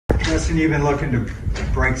Tristan, you've been looking to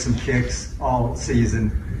break some kicks all season.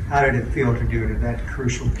 How did it feel to do it at that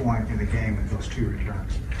crucial point in the game with those 2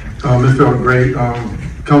 returns? It felt great.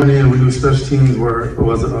 Coming in, we knew special teams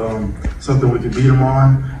was something we could beat them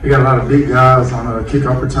on. They got a lot of big guys on a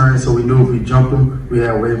kickoff return, so we knew if we jumped them, we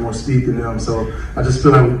had way more speed than them. So I just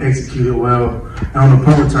feel like we executed well. And on the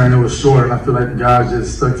punt return, it was short, and I feel like the guys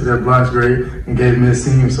just stuck to their blocks great and gave me a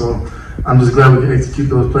seam. So I'm just glad we could execute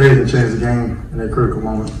those plays and change the game in that critical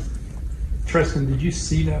moment. Tristan, did you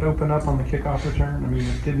see that open up on the kickoff return? I mean,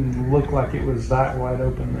 it didn't look like it was that wide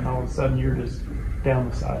open, and all of a sudden you're just down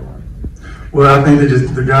the sideline. Well, I think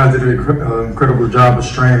the guys did an incredible job of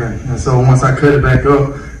straining. And so once I cut it back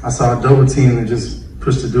up, I saw a double team and just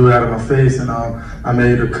pushed the dude out of my face, and I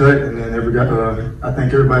made a cut, and then I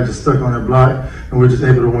think everybody just stuck on their block, and we were just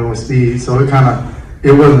able to win with speed. So it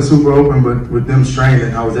wasn't super open, but with them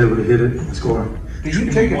straining, I was able to hit it and score. Did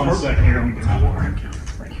you take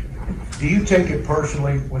Do you take it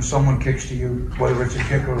personally when someone kicks to you, whether it's a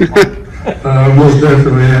kick or a punt? Most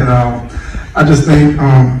definitely. And I just think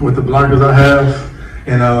with the blockers I have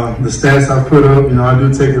and the stats I put up, I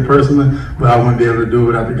do take it personally, but I wouldn't be able to do it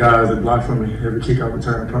without the guys that block for me every kickoff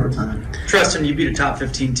return and punt return. Tristan, you beat a top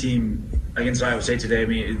 15 team against Iowa State today. I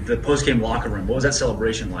mean, the post-game locker room, what was that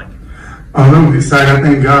celebration like? That was exciting. I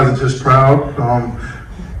think guys are just proud.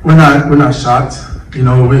 We're not shocked.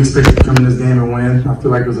 We expected to come in this game and win. I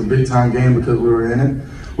feel like it was a big-time game because we were in it.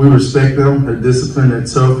 We respect them. They're disciplined. They're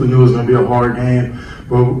tough. We knew it was going to be a hard game,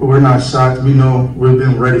 but we're not shocked. We know we've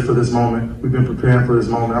been ready for this moment. We've been preparing for this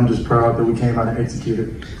moment. I'm just proud that we came out and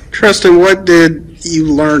executed. Tristan, what did you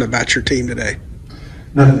learn about your team today?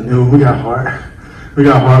 Nothing new. We got hard. We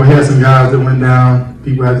had some guys that went down.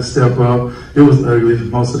 People had to step up. It was ugly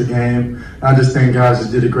most of the game. I just think guys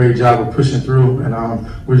just did a great job of pushing through, and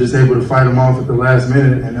we're just able to fight them off at the last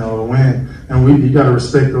minute and win. And you got to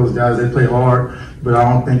respect those guys. They play hard, but I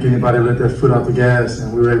don't think anybody let their foot off the gas,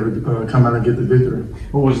 and we were able to come out and get the victory.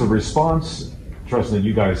 What was the response, Tristan, that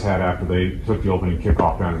you guys had after they took the opening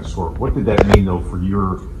kickoff down and scored? What did that mean, though, for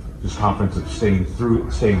your just confidence of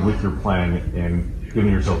staying with your plan and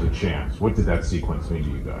giving yourselves a chance? What did that sequence mean to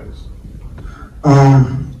you guys?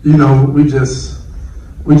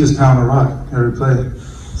 We just pound a rock every play.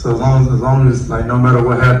 So as long as like no matter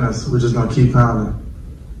what happens, we're just gonna keep pounding.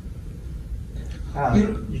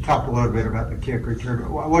 You talked a little bit about the kick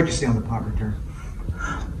return. What did you see on the punt return?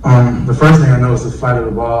 The first thing I noticed was the flight of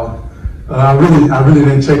the ball. I really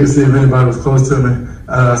didn't check to see if anybody was close to me.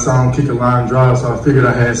 I saw him kick a line drive, so I figured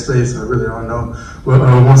I had space. I really don't know. But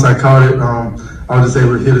once I caught it, I was just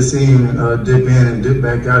able to hit a seam and dip in and dip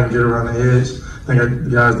back out and get around the edge. I think the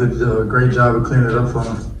guys did a great job of cleaning it up for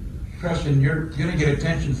them. Tristan, you're going to get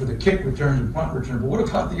attention for the kick return and punt return, but what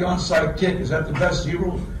about the onside kick? Is that the best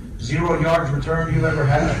zero yards return you've ever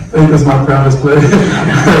had? I think that's my proudest play.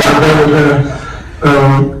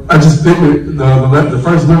 I just figured the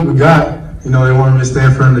first look we got, they wanted me to stay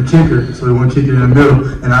in front of the kicker, so they want to kick it in the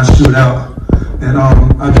middle, and I shoot out. And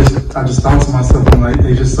I just thought to myself, I'm like,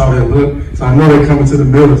 they just saw that look, so I know they're coming to the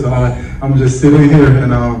middle, so I'm just sitting here,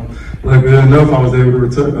 and luckily enough, I was able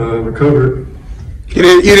to recover it. You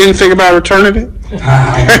didn't think about returning it?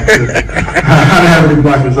 I didn't have any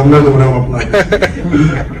blockers. I'm never when I want blockers.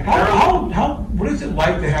 What is it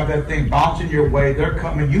like to have that thing bouncing your way? They're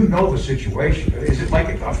coming. You know the situation. Is it like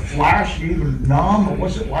a flash? You even numb? Or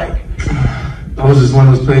what's it like? That was just one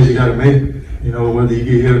of those plays you got to make. Whether you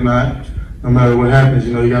get hit or not, no matter what happens,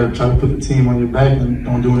 you got to try to put the team on your back and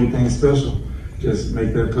don't do anything special. Just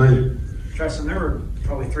make that play. Tristan, there were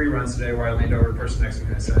probably 3 runs today where I leaned over to the person next to me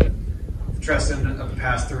and I said, Tristan of the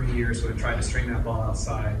past 3 years would have tried to string that ball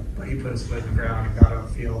outside, but he put his foot in the ground and got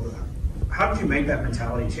outfield. How did you make that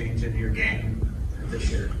mentality change into your game this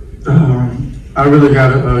year? I really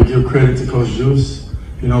got to give credit to Coach Juice,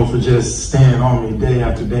 for just staying on me day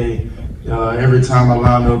after day. Every time I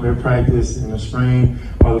lined up at practice in the spring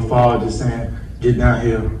or the fall, just saying, get down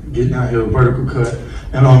here, vertical cut.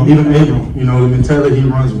 And even Abram, the mentality he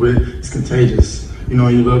runs with is contagious.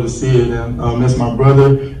 You love to see it, and that's my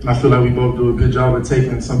brother, and I feel like we both do a good job of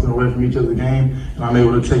taking something away from each other's game, and I'm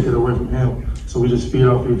able to take it away from him. So we just feed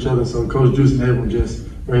off each other. So Coach Juice and Abram just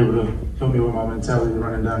were able to help me with my mentality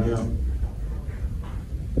running downhill.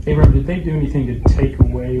 Abram, did they do anything to take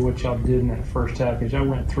away what y'all did in that first half? Because y'all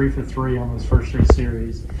went 3 for 3 on those first 3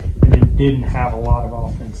 series, and then didn't have a lot of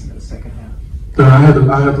offense in the second half. I had to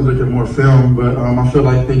look at more film, but I feel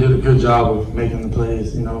like they did a good job of making the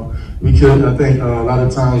plays. I think a lot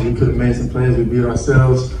of times we could have made some plays, we beat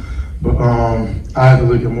ourselves, but I had to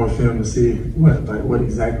look at more film to see what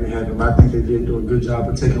exactly happened. But I think they did do a good job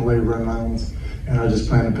of taking away run lines and just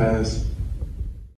playing the pass.